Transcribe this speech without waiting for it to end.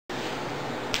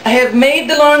I have made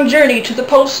the long journey to the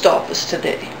post office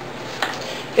today.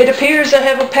 It appears I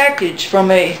have a package from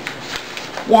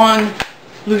one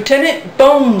Lieutenant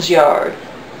Bones' yard.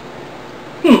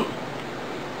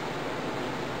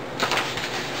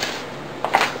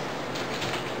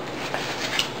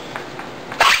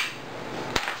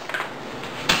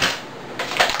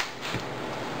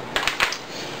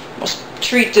 Must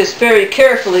treat this very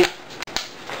carefully.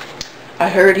 I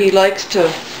heard he likes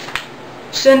to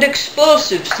send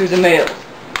explosives through the mail.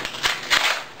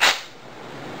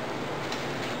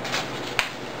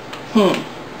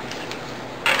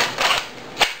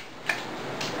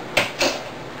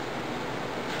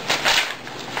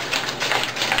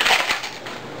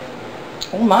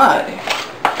 Oh my.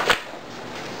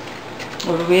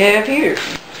 What do we have here?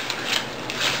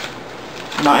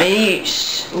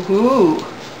 Nice. Ooh.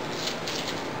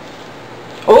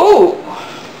 Oh.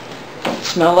 Don't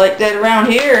smell like that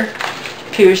around here.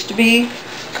 Appears to be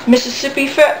Mississippi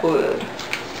fatwood.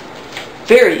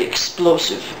 Very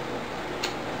explosive.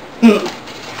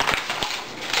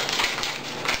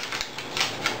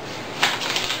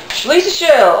 Shlisa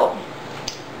shell.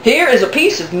 Here is a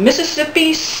piece of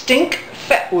Mississippi stink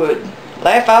fatwood.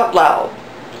 Laugh out loud.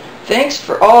 Thanks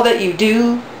for all that you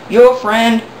do. Your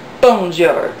friend, Bones'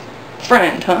 yard.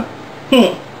 Friend, huh?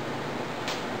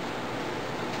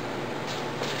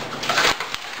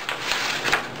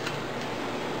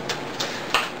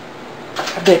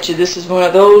 I bet you this is one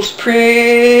of those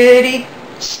pretty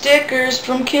stickers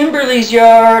from Kimberly's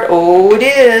yard. Oh, it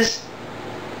is.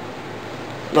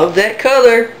 Love that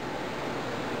color.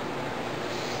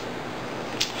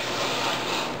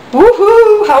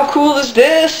 Woohoo! How cool is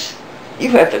this?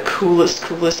 You have the coolest.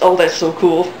 Oh, that's so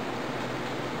cool.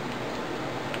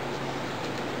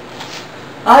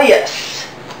 Ah, yes.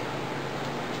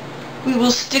 We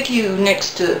will stick you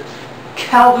next to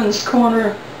Calvin's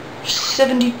Corner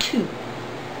 72.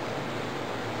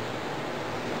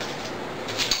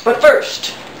 But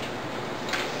first,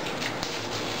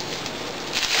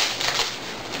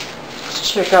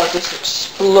 let's check out this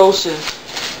explosive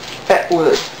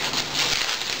fatwood.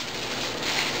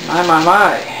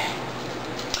 My.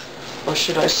 Or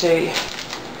should I say,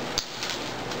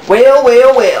 well.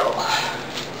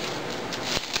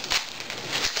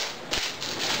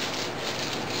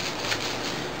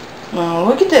 Oh,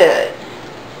 look at that.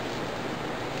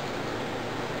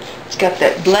 It's got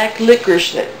that black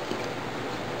licorice, that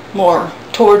more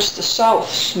towards the south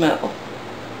smell.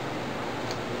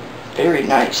 Very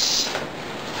nice.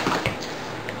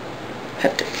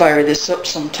 Have to fire this up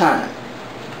sometime.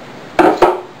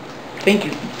 Thank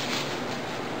you.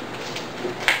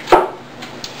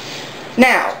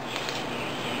 Now,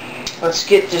 let's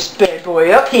get this bad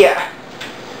boy up here.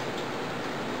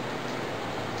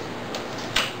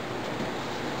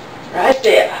 Right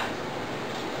there.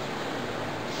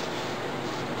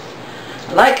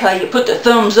 I like how you put the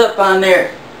thumbs up on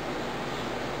there.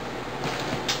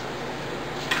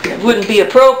 It wouldn't be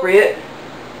appropriate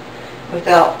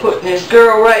without putting this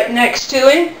girl right next to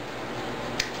him.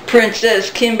 Princess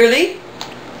Kimberly.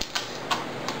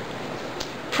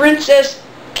 Princess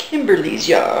Kimberly's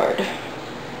yard.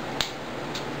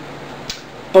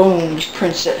 Bones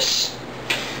Princess.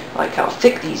 I like how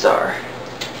thick these are.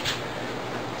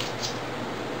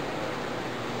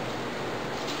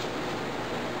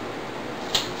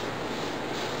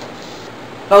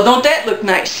 Oh, don't that look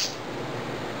nice?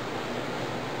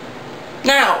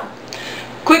 Now,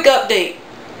 quick update.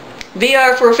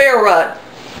 VR for a ferro rod.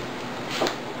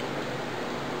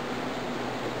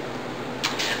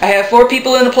 I have 4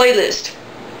 people in the playlist.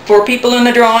 4 people in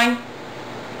the drawing.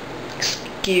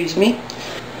 Excuse me.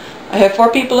 I have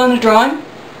 4 people in the drawing.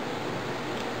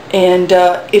 And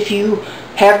if you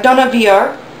have done a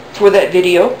VR for that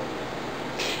video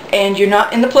and you're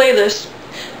not in the playlist,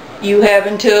 you have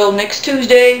until next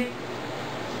Tuesday,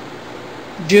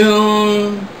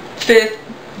 June 5th,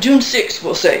 June 6th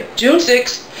we'll say. June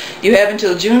 6th. You have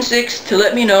until June 6th to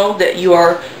let me know that you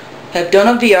have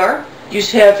done a VR. You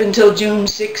have until June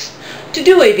 6th to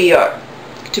do a VR,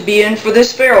 to be in for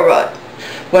this ferro rod.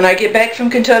 When I get back from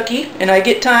Kentucky and I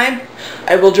get time,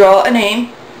 I will draw a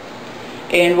name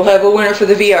and we'll have a winner for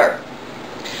the VR.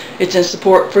 It's in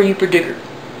support for Youper Digger.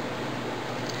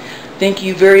 Thank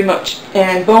you very much.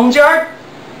 And Bones Yard,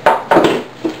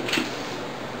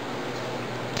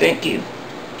 thank you.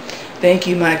 Thank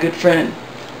you, my good friend.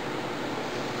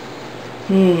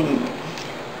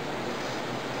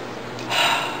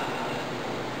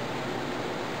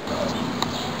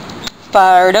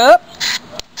 Fired up.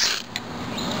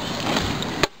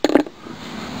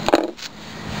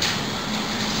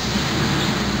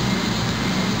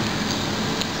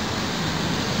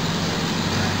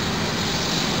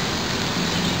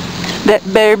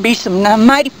 That better be some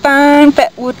mighty fine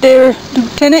fat wood there,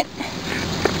 Lieutenant.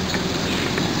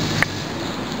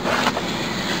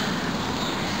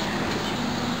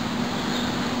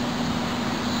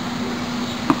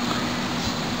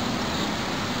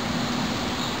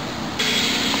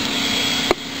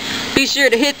 Be sure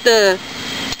to hit the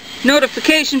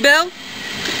notification bell.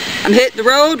 I'm hitting the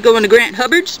road, going to Grant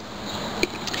Hubbard's.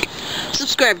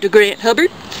 Subscribe to Grant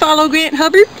Hubbard. Follow Grant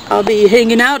Hubbard. I'll be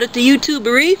hanging out at the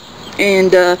YouTubery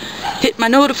and hit my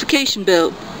notification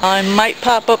bell. I might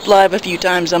pop up live a few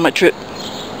times on my trip.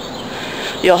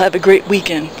 Y'all have a great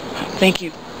weekend. Thank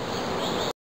you.